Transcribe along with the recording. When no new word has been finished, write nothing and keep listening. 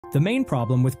The main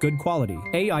problem with good quality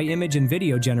AI image and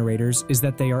video generators is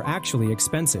that they are actually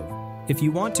expensive. If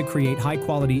you want to create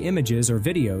high-quality images or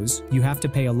videos, you have to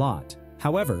pay a lot.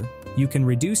 However, you can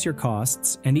reduce your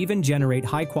costs and even generate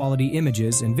high-quality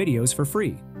images and videos for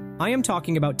free. I am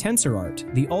talking about Tensor Art,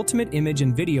 the ultimate image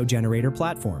and video generator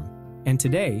platform. And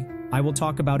today, I will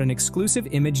talk about an exclusive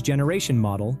image generation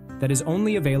model that is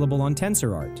only available on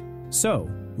Tensor Art. So,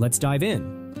 let's dive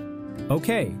in.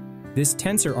 Okay, this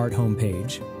Tensor Art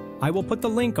homepage. I will put the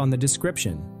link on the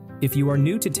description. If you are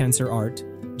new to Tensor Art,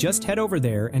 just head over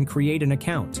there and create an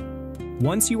account.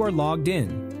 Once you are logged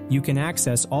in, you can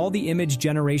access all the image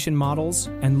generation models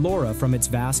and LoRa from its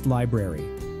vast library.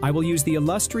 I will use the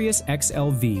Illustrious XL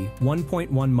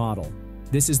v1.1 model.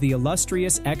 This is the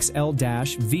Illustrious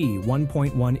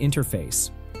XL-v1.1 interface.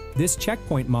 This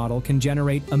checkpoint model can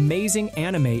generate amazing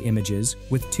anime images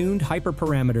with tuned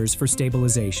hyperparameters for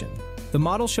stabilization. The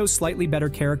model shows slightly better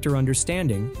character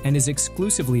understanding and is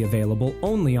exclusively available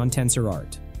only on Tensor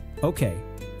Art. Okay,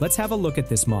 let's have a look at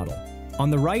this model. On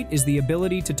the right is the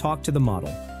ability to talk to the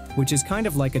model, which is kind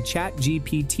of like a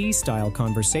ChatGPT style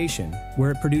conversation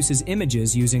where it produces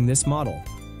images using this model.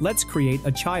 Let's create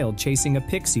a child chasing a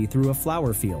pixie through a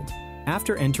flower field.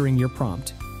 After entering your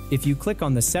prompt, if you click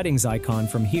on the settings icon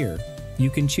from here, you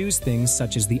can choose things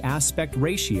such as the aspect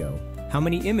ratio, how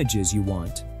many images you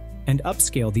want, and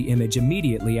upscale the image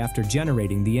immediately after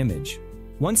generating the image.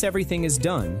 Once everything is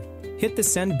done, hit the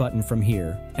send button from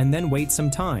here and then wait some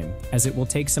time, as it will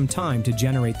take some time to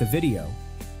generate the video.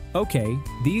 Okay,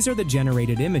 these are the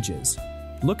generated images.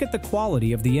 Look at the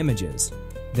quality of the images.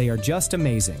 They are just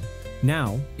amazing.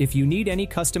 Now, if you need any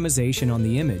customization on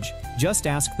the image, just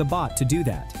ask the bot to do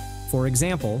that. For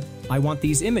example, I want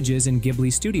these images in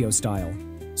Ghibli Studio style.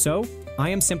 So, I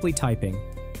am simply typing,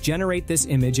 generate this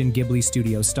image in Ghibli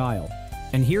Studio style.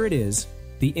 And here it is,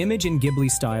 the image in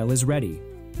Ghibli style is ready.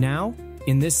 Now,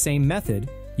 in this same method,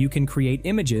 you can create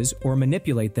images or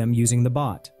manipulate them using the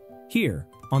bot. Here,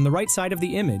 on the right side of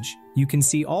the image, you can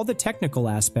see all the technical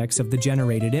aspects of the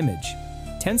generated image.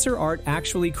 Tensor Art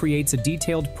actually creates a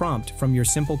detailed prompt from your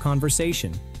simple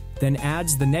conversation, then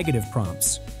adds the negative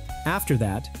prompts. After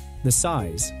that, the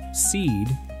size, seed,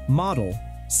 model,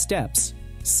 steps,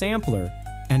 sampler,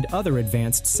 and other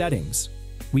advanced settings.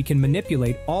 We can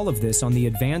manipulate all of this on the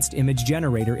Advanced Image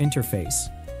Generator interface.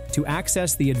 To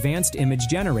access the Advanced Image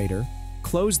Generator,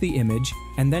 close the image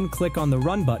and then click on the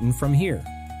Run button from here.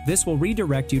 This will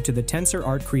redirect you to the Tensor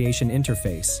Art Creation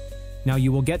interface. Now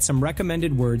you will get some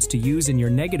recommended words to use in your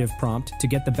negative prompt to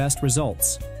get the best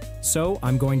results. So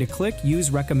I'm going to click Use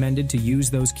Recommended to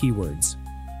use those keywords.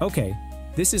 Okay,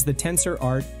 this is the Tensor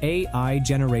Art AI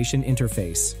generation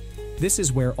interface. This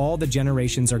is where all the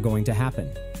generations are going to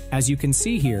happen. As you can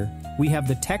see here, we have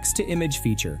the text-to-image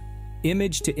feature,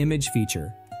 image-to-image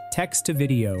feature,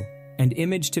 text-to-video, and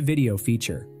image-to-video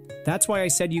feature. That's why I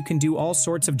said you can do all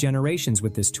sorts of generations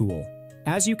with this tool.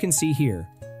 As you can see here,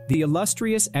 the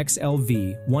Illustrious XL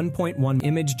v1.1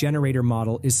 image generator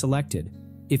model is selected.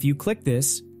 If you click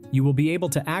this, you will be able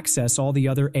to access all the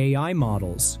other AI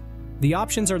models. The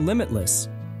options are limitless: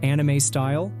 anime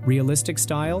style, realistic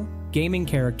style, gaming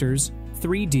characters,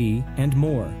 3D, and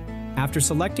more. After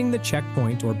selecting the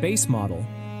checkpoint or base model,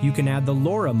 you can add the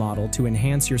LoRa model to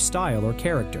enhance your style or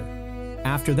character.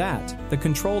 After that, the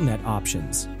control net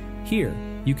options. Here,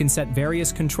 you can set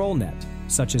various control net,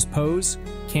 such as pose,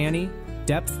 canny,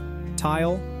 depth,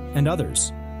 tile, and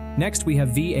others. Next, we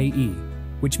have VAE,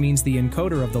 which means the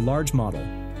encoder of the large model,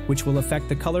 which will affect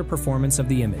the color performance of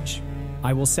the image.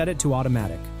 I will set it to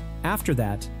automatic. After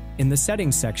that, in the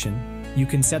settings section, you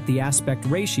can set the aspect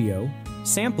ratio,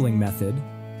 sampling method,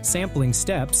 sampling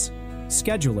steps,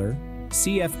 scheduler,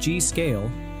 CFG scale,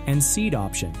 and seed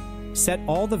option. Set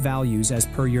all the values as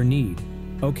per your need.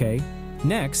 Okay,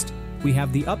 next, we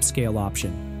have the upscale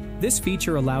option. This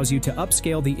feature allows you to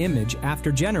upscale the image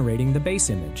after generating the base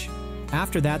image.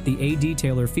 After that, the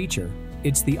A-detailer feature.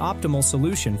 It's the optimal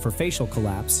solution for facial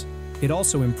collapse. It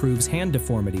also improves hand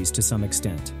deformities to some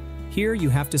extent. Here you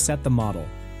have to set the model.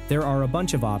 There are a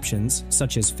bunch of options,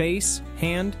 such as face,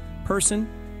 hand, person,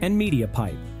 and media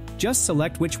pipe. Just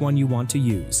select which one you want to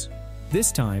use.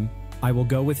 This time, I will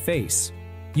go with face.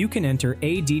 You can enter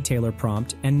A-detailer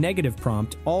prompt and negative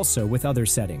prompt also with other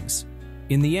settings.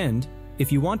 In the end,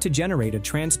 if you want to generate a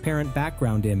transparent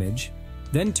background image,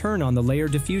 then turn on the layer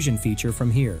diffusion feature from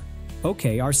here.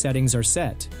 Okay, our settings are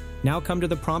set. Now come to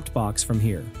the prompt box from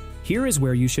here. Here is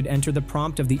where you should enter the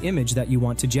prompt of the image that you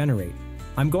want to generate.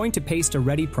 I'm going to paste a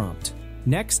ready prompt.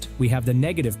 Next, we have the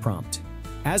negative prompt.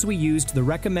 As we used the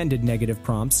recommended negative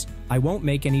prompts, I won't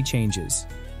make any changes.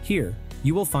 Here,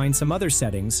 you will find some other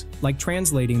settings, like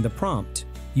translating the prompt,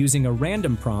 using a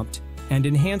random prompt and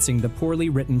enhancing the poorly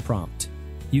written prompt.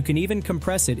 You can even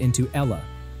compress it into Ella.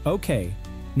 Okay,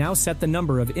 now set the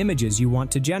number of images you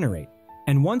want to generate.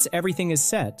 And once everything is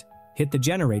set, hit the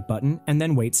generate button and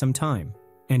then wait some time.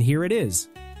 And here it is.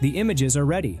 The images are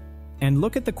ready. And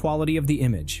look at the quality of the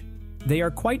image. They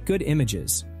are quite good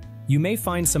images. You may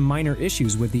find some minor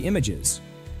issues with the images.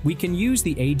 We can use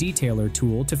the A Detailer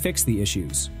tool to fix the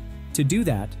issues. To do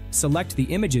that, select the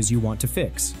images you want to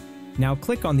fix. Now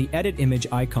click on the Edit Image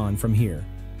icon from here.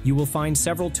 You will find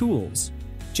several tools.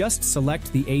 Just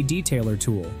select the A Detailer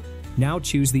tool. Now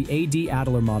choose the AD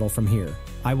Adler model from here.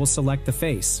 I will select the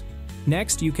face.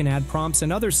 Next, you can add prompts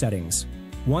and other settings.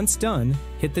 Once done,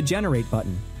 hit the Generate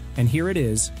button. And here it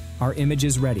is, our image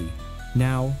is ready.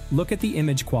 Now, look at the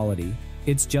image quality.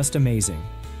 It's just amazing.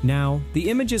 Now, the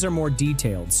images are more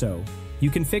detailed, so you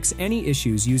can fix any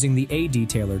issues using the A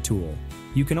Detailer tool.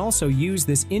 You can also use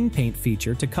this in-paint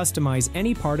feature to customize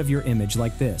any part of your image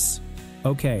like this.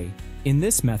 Okay, in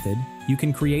this method, you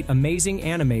can create amazing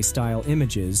anime-style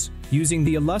images using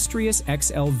the Illustrious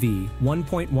XL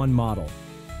v1.1 model.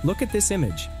 Look at this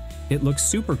image. It looks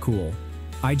super cool.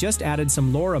 I just added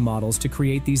some LoRa models to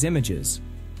create these images.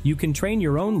 You can train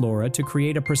your own LoRa to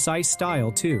create a precise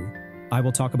style too. I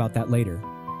will talk about that later.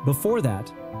 Before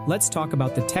that, let's talk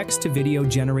about the text-to-video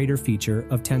generator feature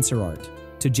of Tensor Art.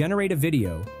 To generate a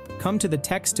video, come to the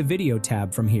Text-to-Video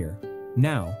tab from here.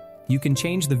 Now, you can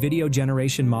change the video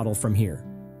generation model from here.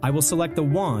 I will select the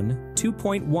Wan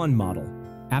 2.1 model.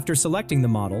 After selecting the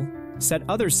model, set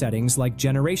other settings like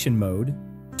generation mode,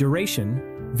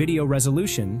 duration, video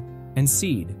resolution, and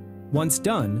seed. Once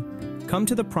done, come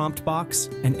to the prompt box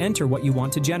and enter what you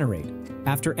want to generate.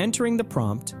 After entering the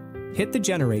prompt, hit the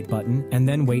Generate button and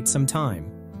then wait some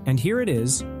time. And here it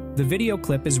is, the video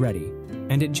clip is ready,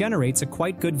 and it generates a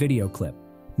quite good video clip.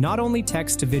 Not only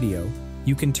text to video,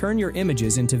 you can turn your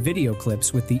images into video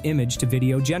clips with the Image to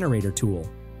Video Generator tool.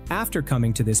 After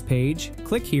coming to this page,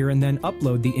 click here and then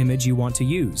upload the image you want to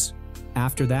use.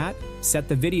 After that, set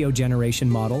the video generation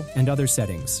model and other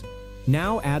settings.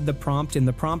 Now add the prompt in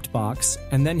the prompt box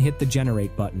and then hit the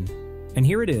Generate button. And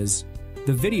here it is,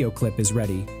 the video clip is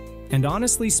ready. And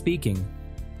honestly speaking,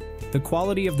 the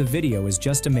quality of the video is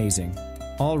just amazing.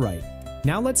 Alright,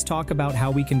 now let's talk about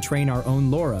how we can train our own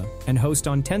LoRa and host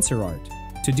on Tensor Art.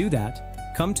 To do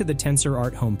that, come to the Tensor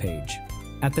Art homepage.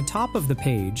 At the top of the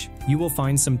page, you will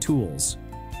find some tools.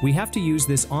 We have to use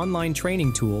this online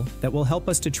training tool that will help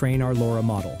us to train our LoRa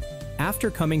model.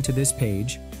 After coming to this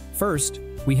page, first,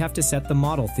 we have to set the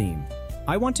model theme.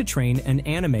 I want to train an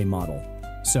anime model,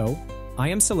 so I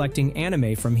am selecting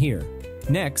anime from here.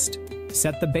 Next,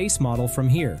 set the base model from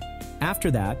here.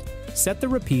 After that, set the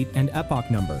repeat and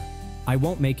epoch number. I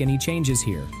won't make any changes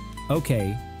here.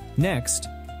 Okay, next,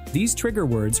 these trigger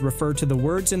words refer to the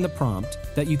words in the prompt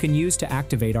that you can use to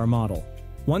activate our model.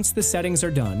 Once the settings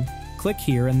are done, click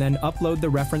here and then upload the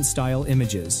reference style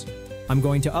images. I'm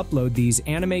going to upload these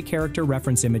anime character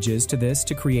reference images to this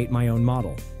to create my own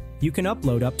model. You can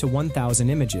upload up to 1,000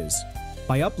 images.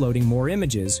 By uploading more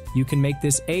images, you can make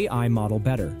this AI model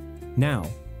better. Now,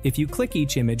 if you click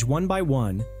each image one by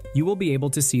one, you will be able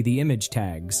to see the image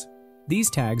tags. These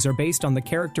tags are based on the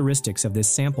characteristics of this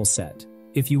sample set.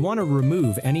 If you want to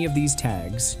remove any of these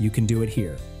tags, you can do it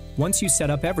here. Once you set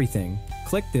up everything,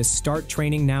 click this Start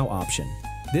Training Now option.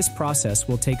 This process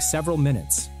will take several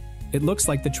minutes. It looks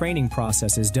like the training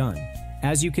process is done.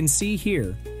 As you can see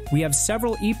here, we have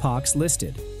several epochs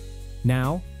listed.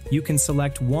 Now, you can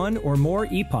select one or more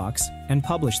epochs and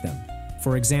publish them.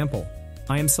 For example,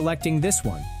 I am selecting this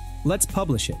one. Let's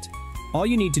publish it. All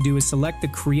you need to do is select the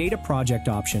Create a Project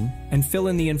option and fill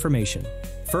in the information.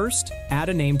 First, add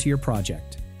a name to your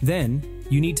project. Then,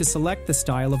 you need to select the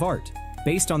style of art.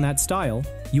 Based on that style,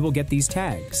 you will get these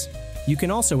tags. You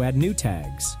can also add new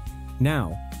tags.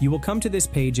 Now, you will come to this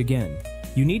page again.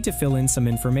 You need to fill in some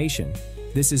information.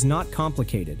 This is not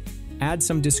complicated. Add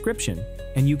some description,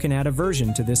 and you can add a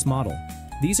version to this model.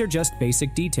 These are just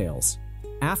basic details.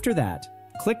 After that,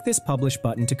 click this Publish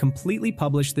button to completely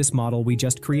publish this model we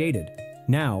just created.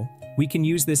 Now, we can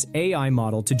use this AI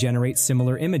model to generate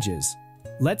similar images.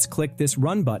 Let's click this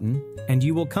Run button, and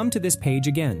you will come to this page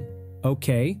again.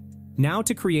 Okay, now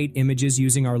to create images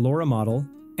using our LoRa model,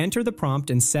 enter the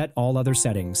prompt and set all other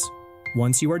settings.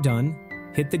 Once you are done,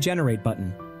 hit the Generate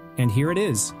button. And here it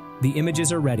is, the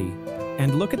images are ready.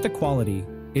 And look at the quality,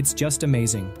 it's just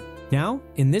amazing. Now,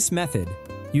 in this method,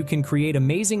 you can create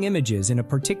amazing images in a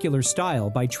particular style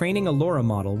by training a LoRa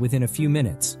model within a few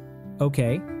minutes.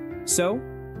 Okay, so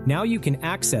now you can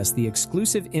access the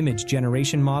exclusive image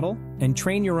generation model and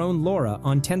train your own LoRa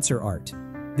on Tensor Art.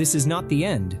 This is not the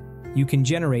end. you can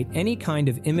generate any kind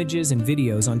of images and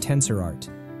videos on Tensor Art.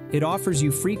 It offers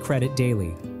you free credit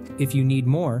daily. If you need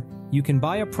more, you can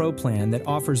buy a pro plan that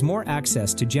offers more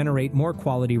access to generate more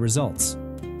quality results.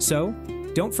 So,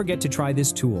 don't forget to try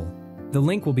this tool. The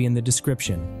link will be in the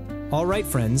description. Alright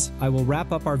friends, I will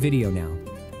wrap up our video now.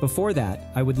 Before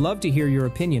that, I would love to hear your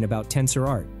opinion about Tensor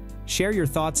Art. Share your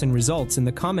thoughts and results in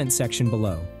the comment section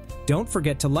below. Don't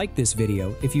forget to like this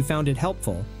video if you found it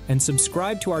helpful, and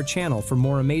subscribe to our channel for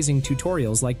more amazing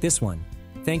tutorials like this one.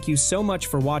 Thank you so much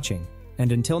for watching,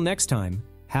 and until next time,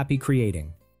 happy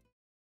creating!